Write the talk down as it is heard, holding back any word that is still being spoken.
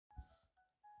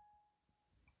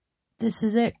This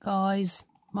is it, guys.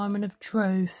 Moment of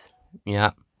truth. Yeah.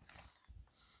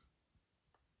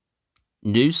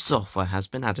 New software has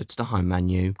been added to the home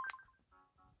menu.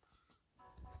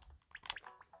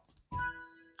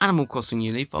 Animal Crossing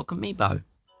New Leaf Welcome Amiibo.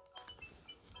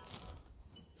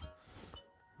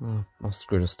 Oh, I'll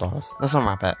screw the stars. Let's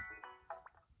unwrap it.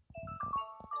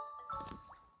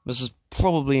 This is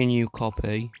probably a new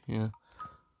copy. Yeah.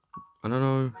 I don't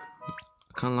know.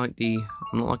 I kind of like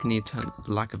I'm not liking the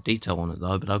lack of detail on it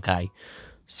though, but okay.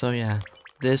 So yeah,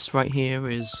 this right here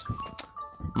is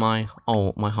my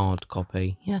hard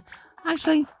copy. Yeah,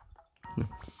 actually.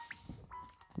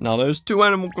 Now there's two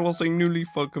Animal Crossing New Leaf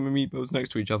Welcome Amiibos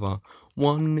next to each other.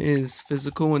 One is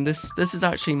physical, and this is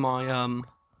actually my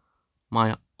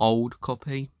my old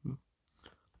copy,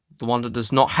 the one that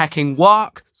does not hacking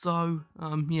work. So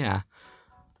yeah,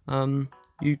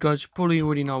 you guys probably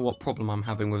already know what problem I'm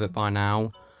having with it by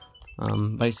now.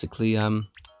 Basically, I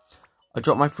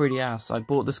dropped my 3DS. I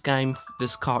bought this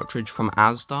cartridge from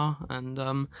Asda,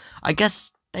 and I guess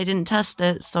they didn't test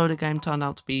it, so the game turned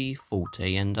out to be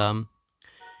faulty. And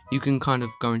you can kind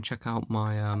of go and check out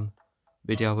my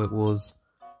video. It was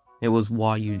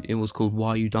called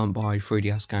Why You Don't Buy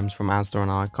 3DS Games from Asda, and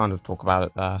I kind of talk about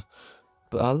it there.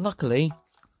 But luckily,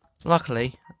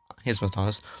 here's my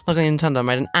stylus. Luckily, Nintendo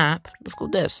made an app. It's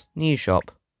called this New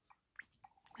Shop.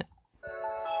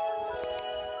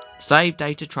 Save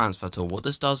data transfer tool. What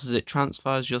this does is it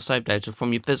transfers your save data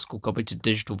from your physical copy to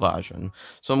digital version.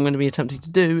 So what I'm going to be attempting to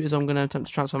do is I'm going to attempt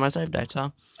to transfer my save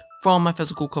data from my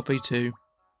physical copy to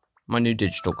my new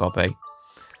digital copy.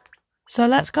 So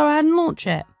let's go ahead and launch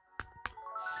it.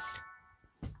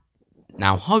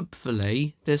 Now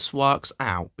hopefully this works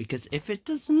out, because if it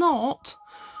does not,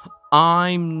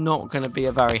 I'm not going to be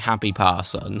a very happy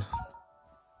person.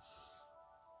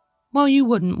 Well, you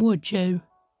wouldn't, would you?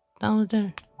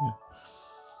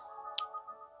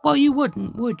 Well, you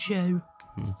wouldn't, would you?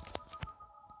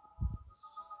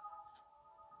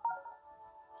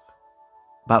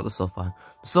 About the software.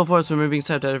 The software is removing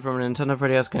save data from a Nintendo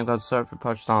 3DS game called separate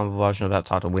purchase downloadable version of that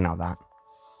title. We know that.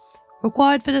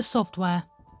 Required for the software.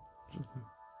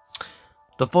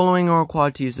 The following are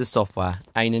required to use this software: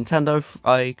 a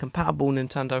compatible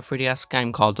Nintendo 3DS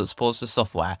game card that supports the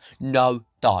software. No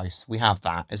dice. We have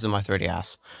that. It's in my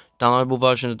 3DS. Downloadable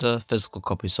version of the physical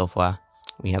copy software.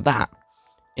 We have that.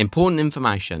 Important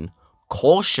information.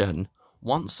 Caution.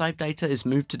 Once save data is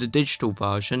moved to the digital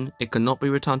version, it cannot be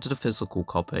returned to the physical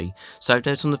copy. Save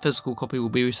data on the physical copy will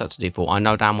be reset to default. I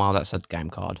know damn well that said game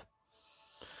card.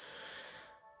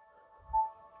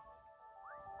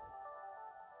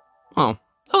 Oh,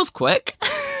 that was quick.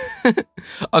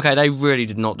 Okay, they really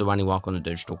did not do any work on the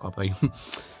digital copy.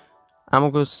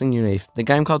 Animal Crossing New Leaf. The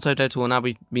game card save data will now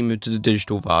be moved to the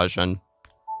digital version.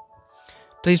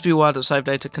 Please be aware that save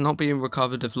data cannot be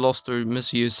recovered if lost through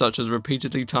misuse, such as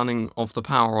repeatedly turning off the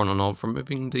power on and off,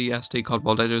 removing the SD card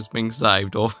while data is being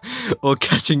saved, or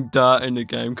getting dirt in the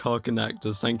game card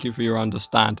connectors. Thank you for your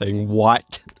understanding.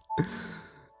 What?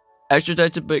 Extra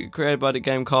data created by the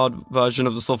game card version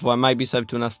of the software may be saved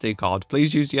to an SD card.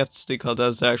 Please use the SD card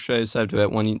as the extra is saved to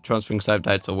it when transferring save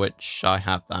data, which I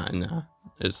have that in there.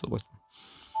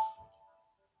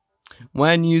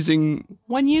 When using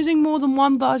more than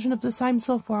one version of the same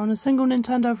software on a single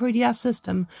Nintendo 3DS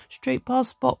system, Street Pass,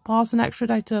 Spot Pass, and extra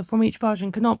data from each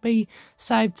version cannot be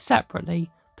saved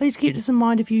separately. Please keep this in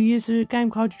mind if you use the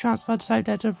game card to transfer the save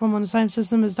data from on the same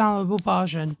system as downloadable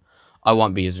version. I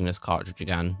won't be using this cartridge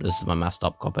again. This is my messed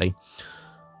up copy.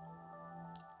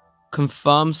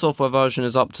 Confirm software version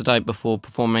is up to date before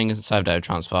performing a save data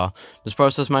transfer. This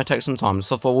process may take some time. The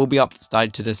software will be up to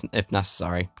date to this if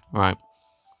necessary. Right.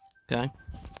 Okay.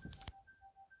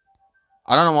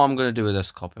 I don't know what I'm going to do with this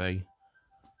copy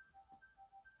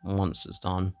once it's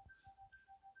done.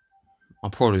 I'll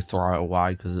probably throw it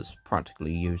away because it's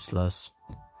practically useless.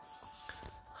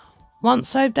 Once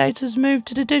save data is moved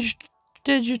to the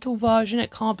digital version,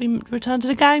 it can't be returned to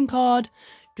the game card.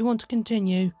 Do you want to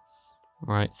continue?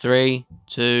 Right, 3,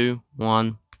 2,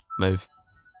 1, move.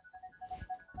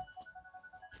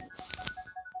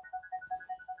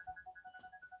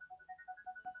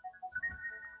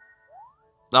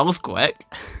 That was quick.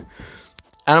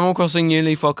 Animal Crossing New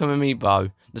Leaf Welcome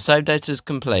Amiibo. The save data is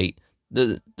complete.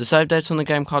 The save data on the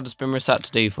game card has been reset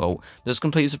to default. This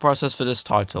completes the process for this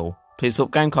title. Please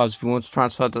swap game cards if you want to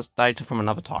transfer this data from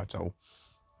another title.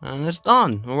 And it's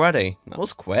done already. That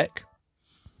was quick.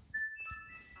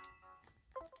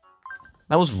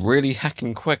 That was really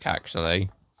heckin' quick, actually.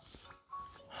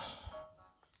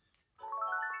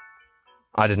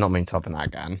 I did not mean to open that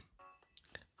again.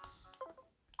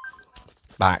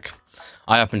 Back.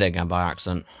 I opened it again by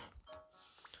accident.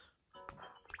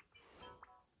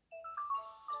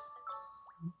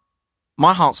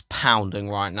 my heart's pounding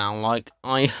right now. Like,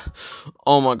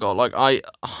 oh my god, like,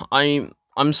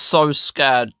 I'm so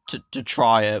scared to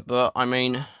try it, but, I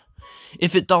mean,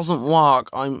 if it doesn't work,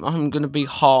 I'm gonna be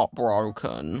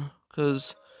heartbroken,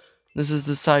 because this is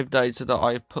the save data that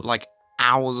I've put, like,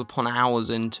 hours upon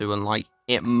hours into, and, like,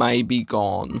 it may be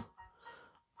gone.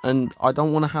 And I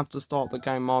don't want to have to start the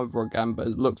game over again, but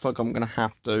it looks like I'm gonna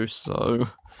have to, so...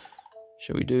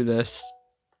 Shall we do this?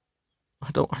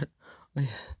 I'm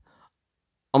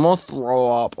gonna throw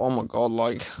up. Oh my god,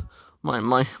 like...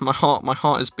 My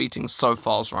heart is beating so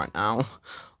fast right now.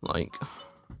 Like,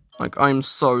 I'm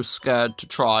so scared to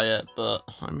try it, but,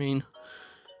 I mean... Do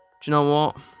you know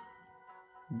what?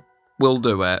 We'll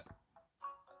do it.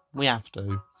 We have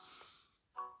to.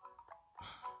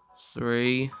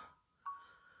 3...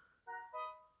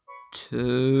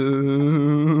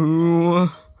 2...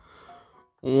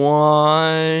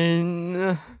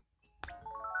 1...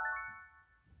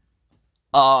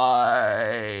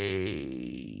 Oh.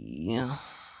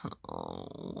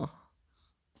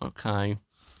 Okay.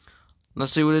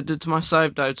 Let's see what it did to my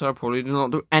save data. I probably did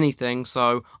not do anything,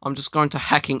 so I'm just going to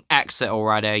hacking exit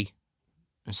already.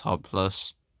 It's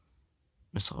hopeless.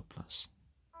 It's hopeless.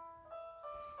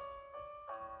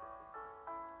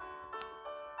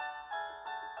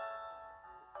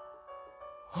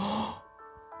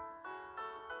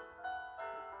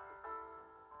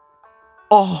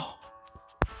 Oh!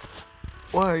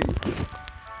 Wait.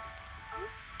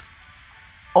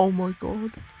 Oh my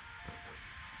god.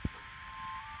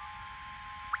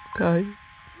 Okay.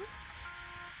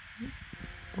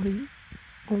 Wait.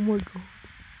 Oh my god.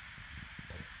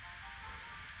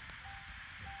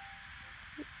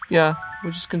 Yeah,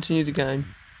 we'll just continue the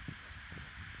game.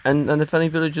 And if any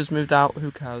villagers moved out,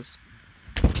 who cares?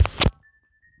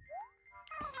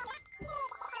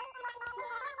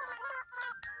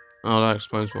 Oh, that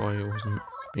explains why it wasn't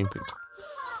being picked up.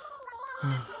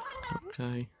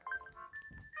 Okay.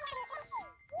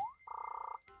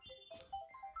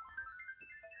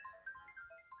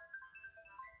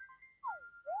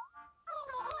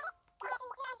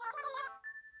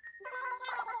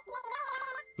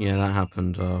 Yeah, that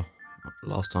happened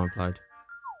last time I played.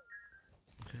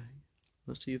 Okay,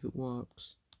 let's see if it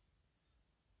works.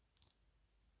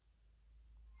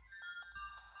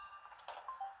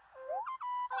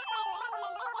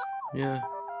 Yeah.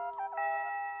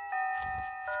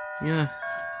 Yeah,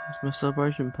 it's my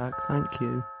celebration pack, thank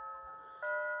you.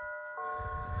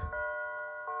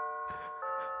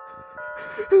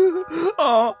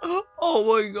 Oh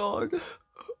my god.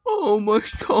 Oh my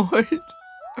god.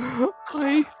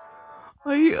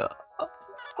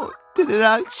 Did it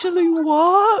actually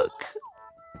work?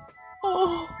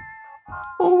 Oh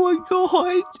my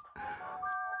god.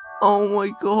 Oh my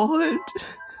god.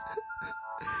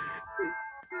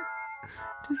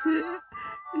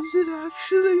 Is it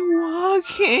actually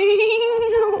working?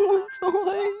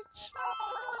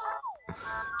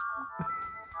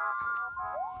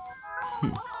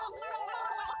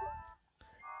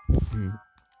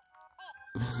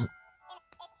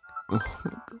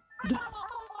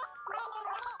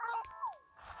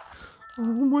 Oh my god. Oh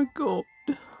my god.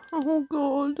 Oh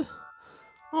god.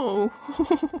 Oh.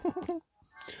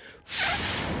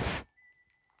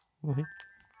 Wait.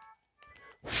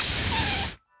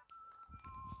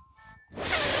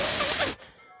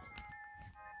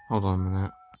 Hold on a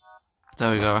minute.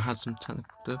 There we go, I had some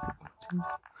technical difficulties.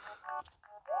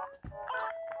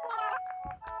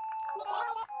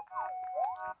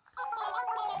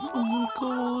 Oh my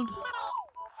god.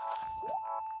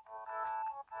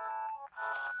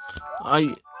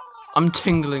 I'm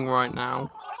tingling right now.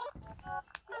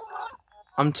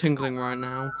 I'm tingling right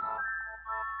now.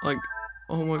 Like,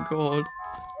 oh my god.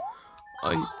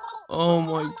 Oh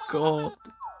my god.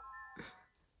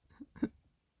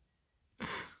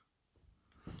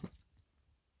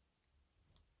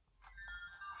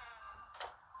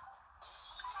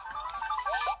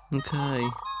 Okay.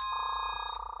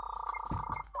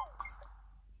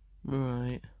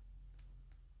 Right.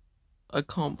 I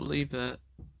can't believe it.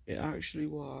 It actually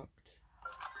worked.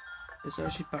 It's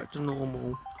actually back to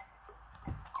normal.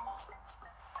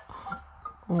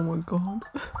 Oh my god.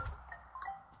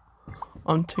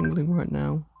 I'm tingling right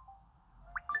now.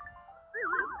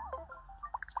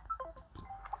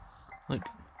 Like,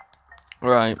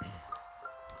 right.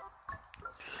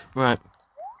 Right.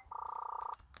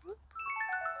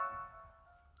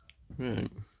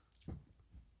 Right.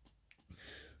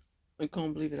 I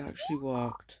can't believe it actually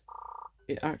worked.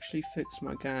 It actually fixed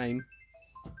my game.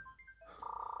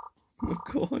 Oh my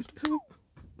god.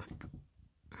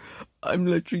 I'm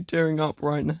literally tearing up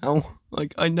right now.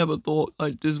 Like, I never thought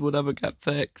this would ever get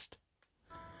fixed.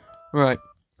 Right.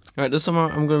 Right, this time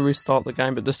I'm going to restart the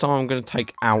game, but this time I'm going to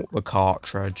take out the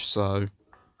cartridge, so...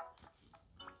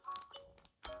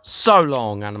 So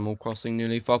long, Animal Crossing New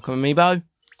Leaf Welcome Amiibo.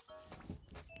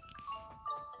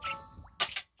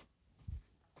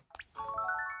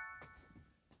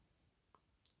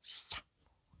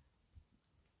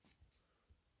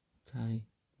 Okay,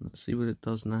 let's see what it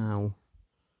does now.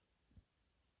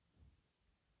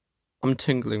 I'm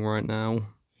tingling right now.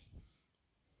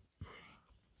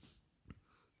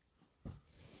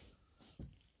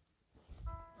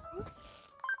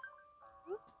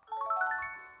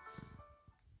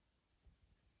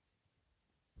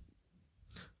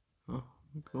 Oh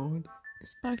my god,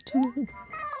 it's back to normal.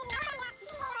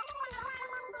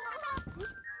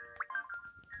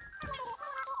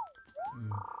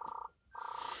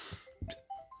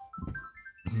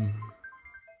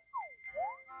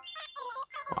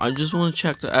 I just want to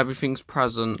check that everything's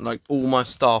present, like all my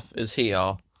stuff is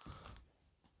here.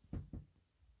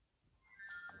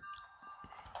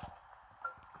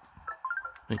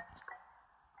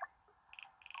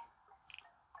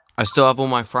 I still have all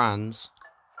my friends,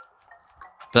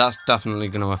 but that's definitely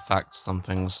going to affect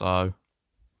something, so...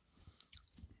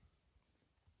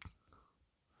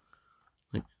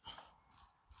 Like,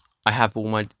 I have all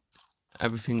my...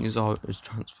 Everything is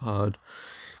transferred.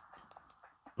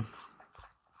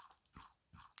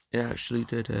 It actually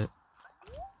did it.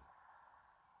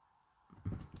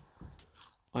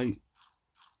 I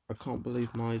can't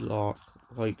believe my luck.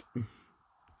 Like...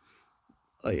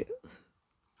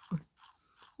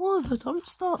 Oliver, don't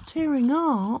start tearing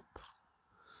up.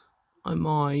 I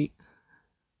might.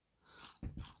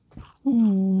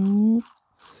 Aww.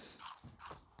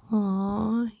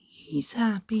 Aww, he's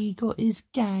happy he got his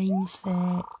game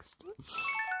fixed.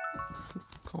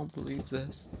 Can't believe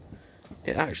this.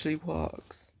 It actually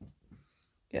works.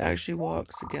 It actually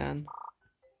works again.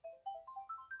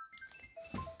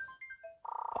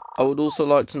 I would also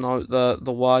like to note that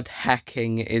the word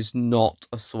hacking is not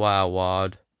a swear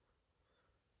word.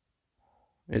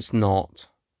 It's not.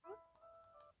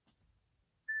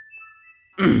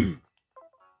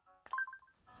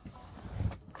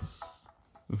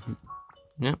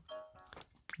 Yep.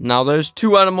 Now there's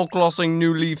 2 Animal Crossing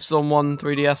New Leafs on one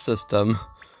 3DS system.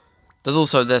 There's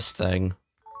also this thing.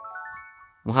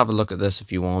 We'll have a look at this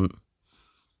if you want.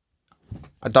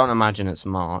 I don't imagine it's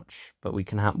much, but we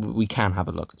can have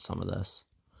a look at some of this.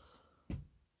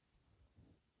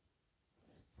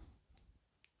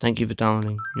 Thank you for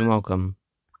downloading. You're welcome.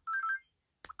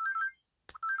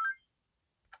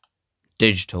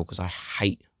 Digital, because I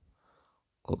hate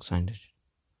clock sign digital.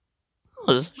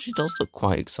 Oh, this actually does look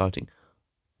quite exciting.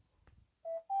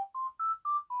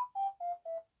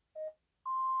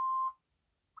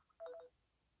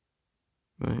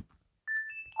 Right.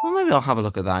 Well, maybe I'll have a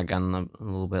look at that again a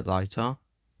little bit later.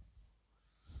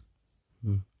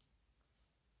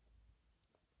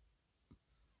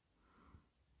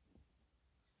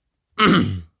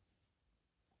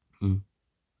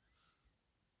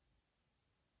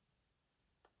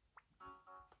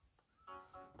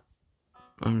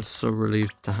 I'm so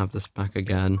relieved to have this back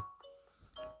again.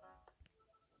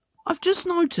 I've just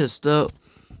noticed that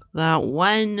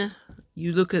when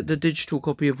you look at the digital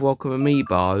copy of Welcome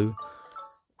Amiibo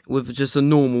with just a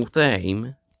normal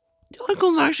theme, the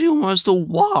icon's actually almost all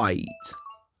white.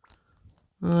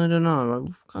 I don't know,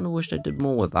 I kind of wish they did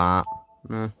more with that.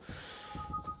 No.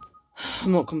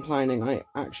 I'm not complaining, I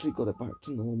actually got it back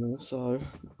to normal, so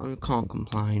I can't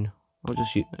complain. I'll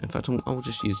just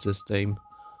use this theme.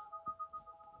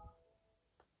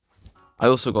 I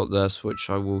also got this,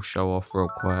 which I will show off real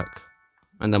quick,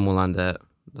 and then we'll end it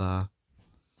there.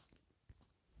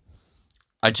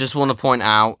 I just want to point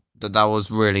out that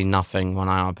was really nothing when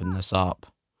I opened this up.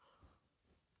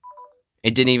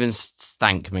 It didn't even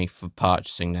thank me for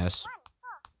purchasing this.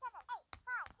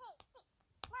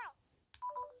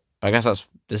 But I guess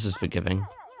this is forgiving.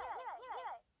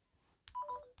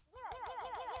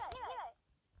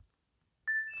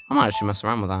 I might actually mess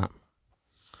around with that.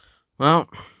 Well,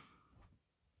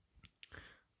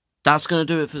 that's going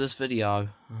to do it for this video.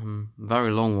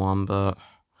 Very long one, but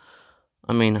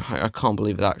I mean, I can't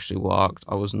believe it actually worked.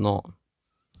 I was not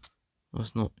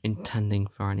intending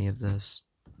for any of this.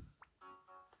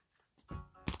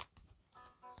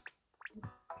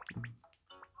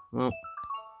 Well,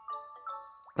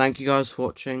 thank you guys for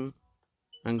watching,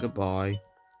 and goodbye.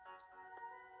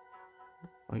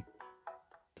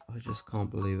 I just can't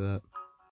believe it.